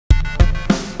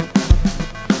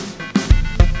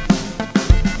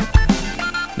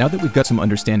Now that we've got some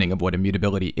understanding of what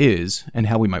immutability is and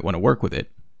how we might want to work with it,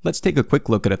 let's take a quick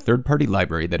look at a third-party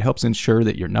library that helps ensure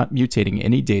that you're not mutating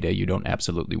any data you don't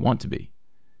absolutely want to be.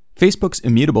 Facebook's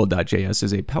Immutable.js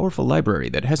is a powerful library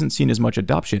that hasn't seen as much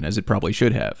adoption as it probably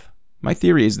should have. My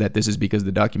theory is that this is because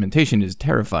the documentation is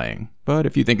terrifying, but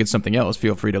if you think it's something else,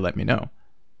 feel free to let me know.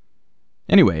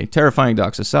 Anyway, terrifying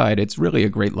docs aside, it's really a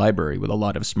great library with a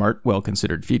lot of smart,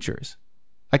 well-considered features.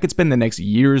 I could spend the next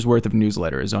year's worth of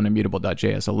newsletters on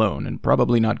Immutable.js alone and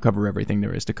probably not cover everything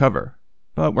there is to cover,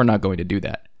 but we're not going to do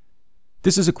that.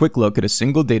 This is a quick look at a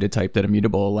single data type that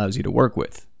Immutable allows you to work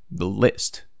with, the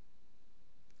list.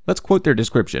 Let's quote their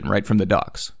description right from the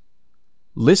docs.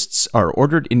 Lists are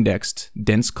ordered indexed,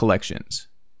 dense collections,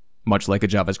 much like a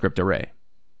JavaScript array.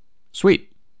 Sweet.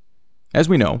 As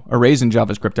we know, arrays in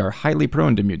JavaScript are highly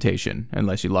prone to mutation,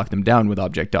 unless you lock them down with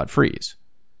object.freeze.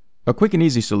 A quick and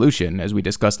easy solution, as we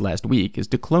discussed last week, is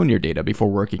to clone your data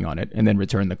before working on it and then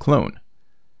return the clone.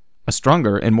 A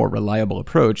stronger and more reliable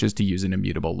approach is to use an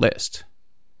immutable list.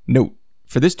 Note,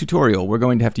 for this tutorial, we're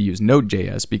going to have to use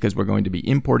Node.js because we're going to be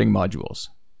importing modules.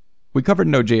 We covered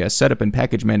Node.js setup and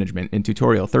package management in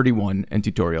tutorial 31 and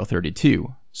tutorial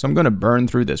 32, so I'm going to burn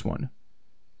through this one.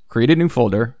 Create a new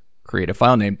folder, create a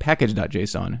file named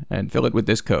package.json, and fill it with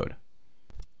this code.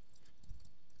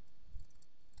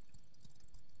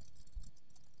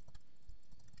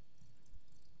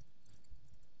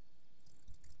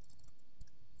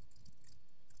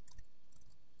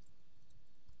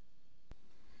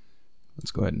 Let's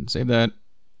go ahead and save that.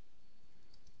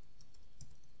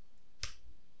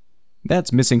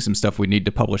 That's missing some stuff we need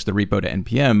to publish the repo to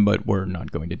npm, but we're not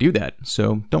going to do that,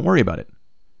 so don't worry about it.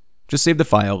 Just save the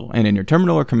file, and in your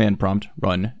terminal or command prompt,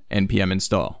 run npm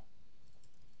install.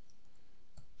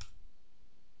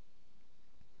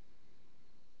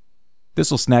 This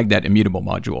will snag that immutable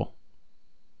module.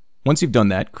 Once you've done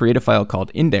that, create a file called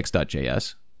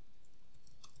index.js,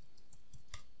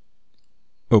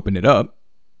 open it up,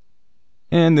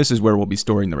 and this is where we'll be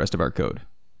storing the rest of our code.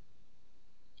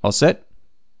 All set?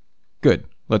 Good,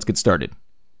 let's get started.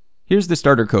 Here's the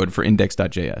starter code for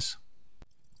index.js.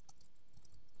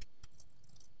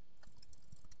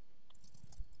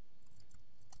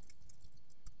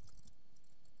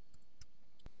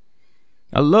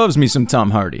 I loves me some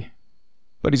Tom Hardy,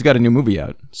 but he's got a new movie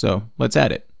out, so let's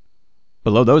add it.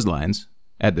 Below those lines,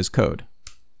 add this code.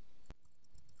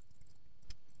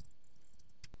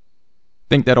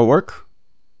 Think that'll work?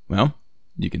 Well,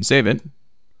 you can save it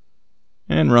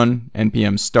and run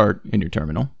npm start in your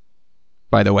terminal.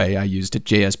 By the way, I used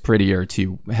JS Prettier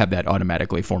to have that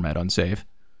automatically format on save.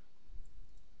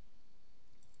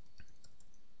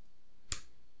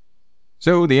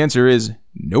 So the answer is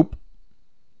nope.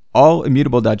 All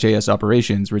Immutable.js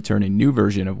operations return a new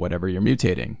version of whatever you're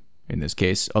mutating, in this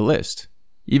case, a list,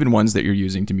 even ones that you're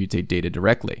using to mutate data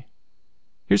directly.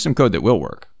 Here's some code that will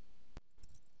work.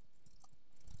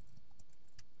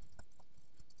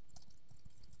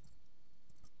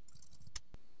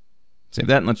 Save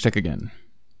that and let's check again.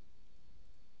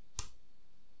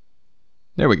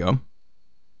 There we go.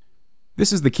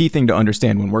 This is the key thing to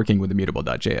understand when working with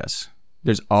Immutable.js.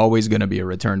 There's always going to be a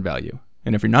return value,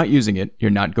 and if you're not using it, you're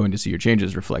not going to see your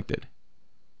changes reflected.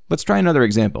 Let's try another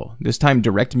example, this time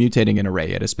direct mutating an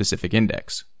array at a specific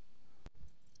index.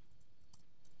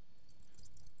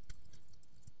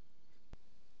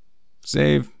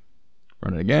 Save,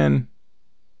 run it again.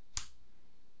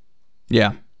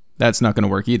 Yeah, that's not going to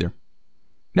work either.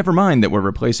 Never mind that we're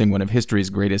replacing one of history's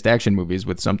greatest action movies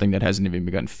with something that hasn't even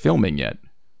begun filming yet.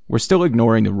 We're still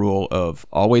ignoring the rule of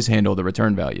always handle the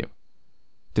return value.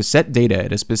 To set data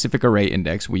at a specific array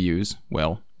index, we use,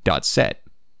 well, .set,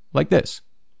 like this.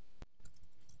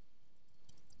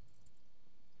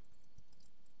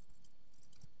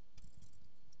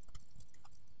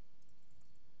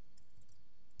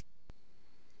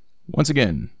 Once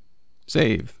again,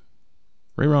 save,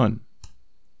 rerun.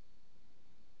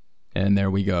 And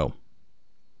there we go.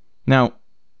 Now,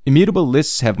 immutable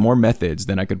lists have more methods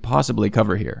than I could possibly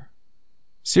cover here.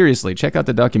 Seriously, check out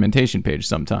the documentation page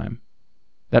sometime.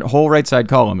 That whole right side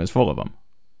column is full of them.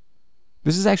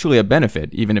 This is actually a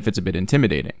benefit, even if it's a bit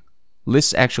intimidating.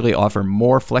 Lists actually offer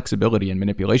more flexibility and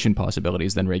manipulation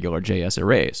possibilities than regular JS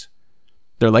arrays.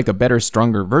 They're like a better,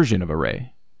 stronger version of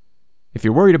array. If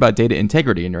you're worried about data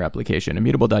integrity in your application,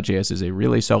 Immutable.js is a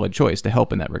really solid choice to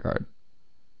help in that regard.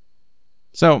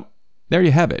 So, there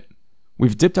you have it.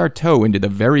 We've dipped our toe into the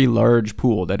very large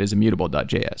pool that is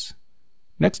Immutable.js.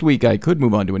 Next week I could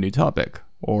move on to a new topic,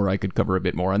 or I could cover a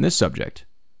bit more on this subject.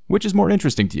 Which is more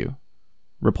interesting to you?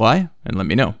 Reply and let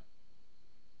me know.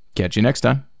 Catch you next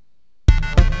time.